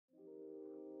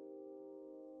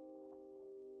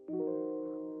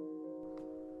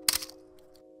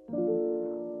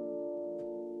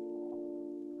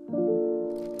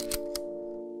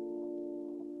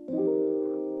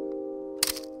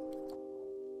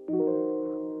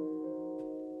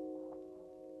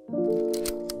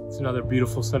another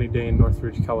beautiful sunny day in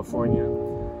Northridge, California.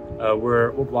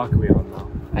 What block are we on now?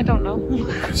 I don't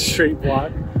know. Straight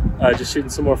block. Just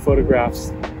shooting some more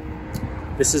photographs.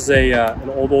 This is an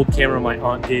old camera my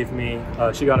aunt gave me.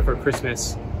 She got it for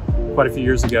Christmas quite a few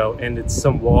years ago, and it's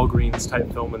some Walgreens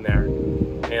type film in there.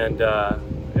 And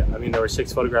I mean, there were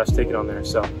 6 photographs taken on there,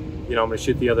 so you know, I'm gonna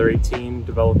shoot the other 18,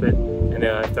 develop it, and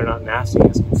if they're not nasty, I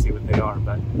guess we'll see what they are.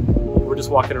 But we're just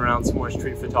walking around, some more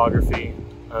street photography,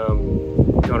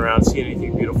 going around, seeing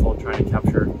anything beautiful, and trying to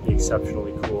capture the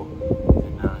exceptionally cool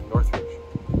in Northridge.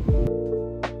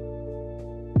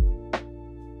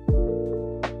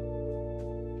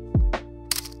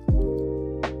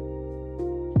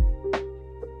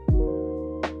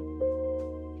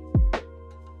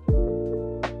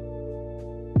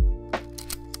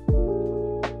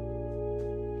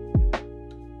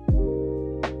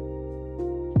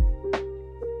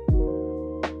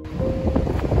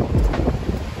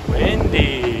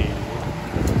 Windy.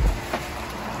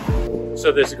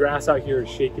 So this grass out here is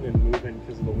shaking and moving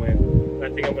because of the wind. And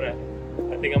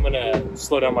I think I'm gonna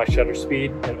slow down my shutter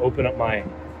speed and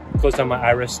close down my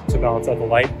iris to balance out the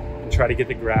light and try to get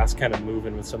the grass kind of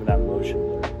moving with some of that motion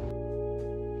there.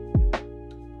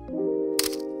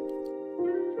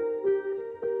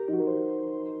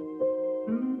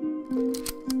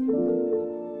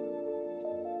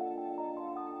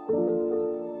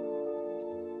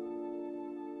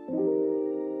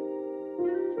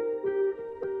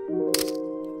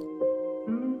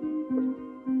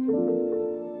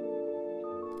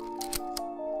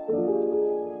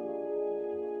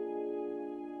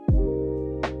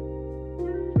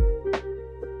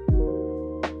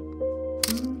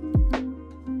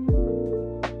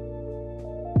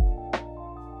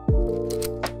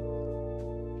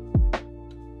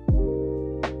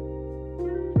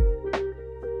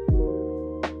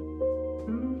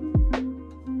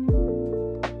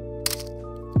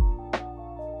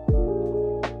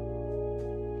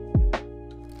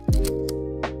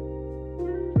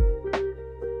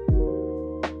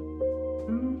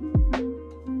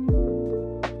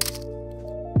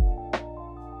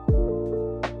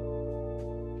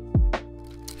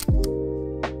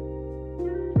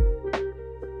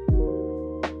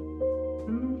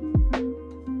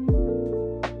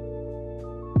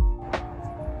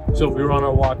 So we were on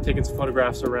our walk taking some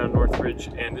photographs around Northridge,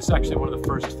 and this is actually one of the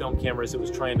first film cameras that was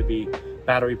trying to be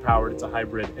battery powered. It's a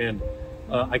hybrid, and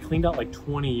I cleaned out like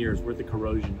 20 years worth of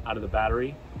corrosion out of the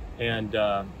battery and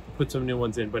put some new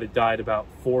ones in, but it died about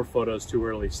 4 photos too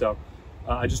early. So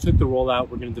I just took the roll out.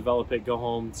 We're going to develop it, go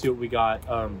home, see what we got,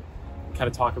 kind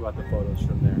of talk about the photos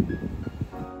from there.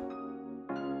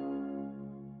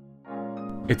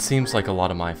 It seems like a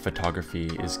lot of my photography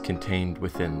is contained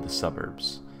within the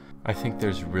suburbs. I think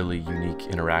there's really unique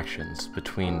interactions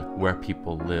between where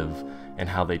people live and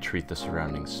how they treat the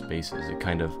surrounding spaces. It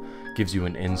kind of gives you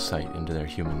an insight into their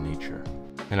human nature.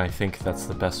 And I think that's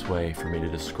the best way for me to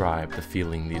describe the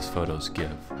feeling these photos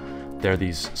give. They're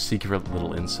these secret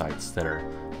little insights that are,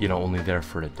 you know, only there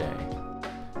for a day.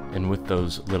 And with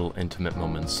those little intimate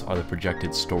moments are the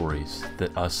projected stories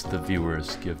that us, the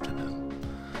viewers, give to them.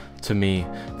 To me,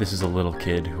 this is a little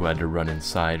kid who had to run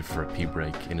inside for a pee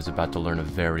break and is about to learn a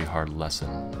very hard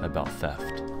lesson about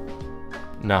theft.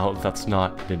 Now, that's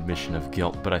not an admission of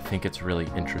guilt, but I think it's really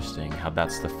interesting how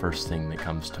that's the first thing that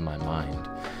comes to my mind.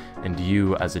 And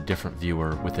you, as a different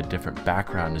viewer with a different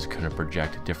background, is going to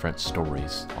project different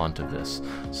stories onto this,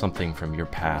 something from your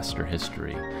past or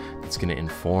history that's going to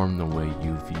inform the way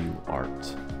you view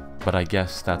art. But I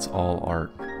guess that's all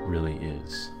art really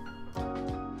is.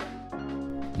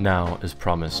 Now, as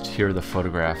promised, here are the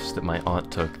photographs that my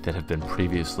aunt took that have been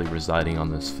previously residing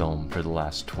on this film for the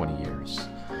last 20 years.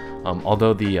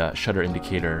 Although the shutter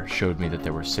indicator showed me that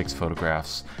there were 6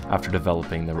 photographs, after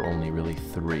developing there were only really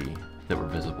 3 that were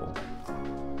visible.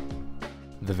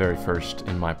 The very first,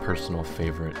 and my personal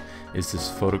favorite, is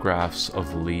this photographs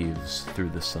of leaves through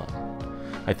the sun.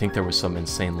 I think there was some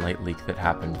insane light leak that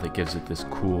happened that gives it this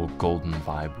cool golden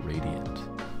vibe radiant.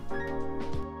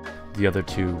 The other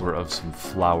 2 were of some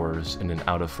flowers and an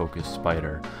out-of-focus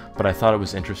spider, but I thought it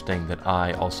was interesting that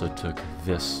I also took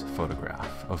this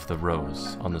photograph of the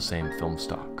rose on the same film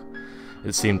stock.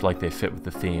 It seemed like they fit with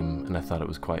the theme, and I thought it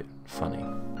was quite funny.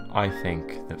 I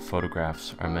think that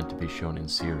photographs are meant to be shown in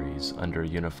series under a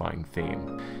unifying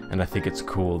theme, and I think it's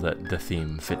cool that the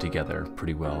theme fit together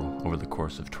pretty well over the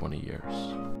course of 20 years.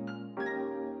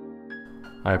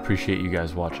 I appreciate you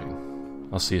guys watching.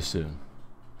 I'll see you soon.